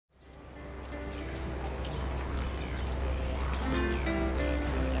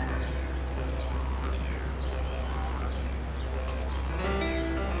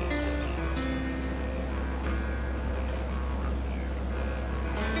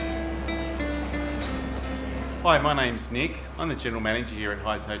Hi, my name's Nick. I'm the General Manager here at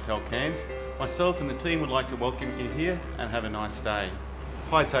Hyde's Hotel Cairns. Myself and the team would like to welcome you here and have a nice stay.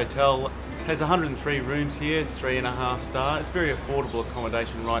 Hyde's Hotel has 103 rooms here, it's 3.5 star. It's very affordable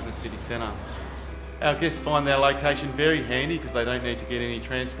accommodation right in the city centre. Our guests find their location very handy because they don't need to get any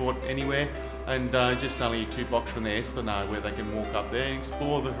transport anywhere, and just only 2 blocks from the Esplanade where they can walk up there and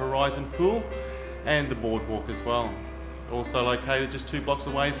explore the Horizon Pool and the boardwalk as well. Also located just 2 blocks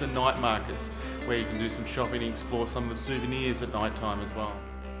away is the night markets, where you can do some shopping and explore some of the souvenirs at night time as well.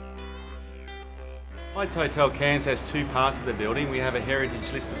 Hyde's Hotel Cairns has 2 parts of the building. We have a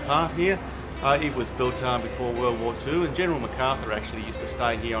heritage listed part here. It was built before World War II, and General MacArthur actually used to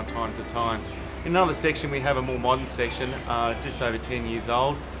stay here on time to time. In another section we have a more modern section, just over 10 years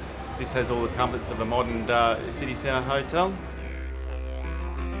old. This has all the comforts of a modern city centre hotel.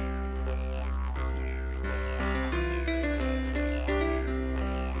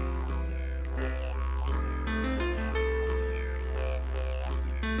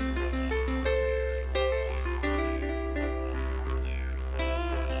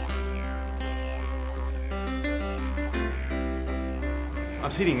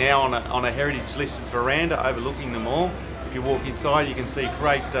 I'm sitting now on a heritage listed veranda overlooking the mall. If you walk inside you can see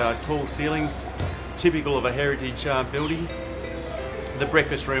great tall ceilings, typical of a heritage building. The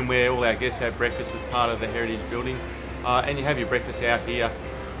breakfast room where all our guests have breakfast as part of the heritage building. And you have your breakfast out here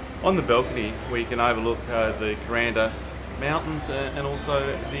on the balcony where you can overlook the Kuranda Mountains and also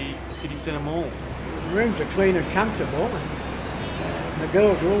the city centre mall. The rooms are clean and comfortable, and the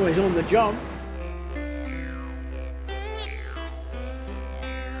girls are always on the job.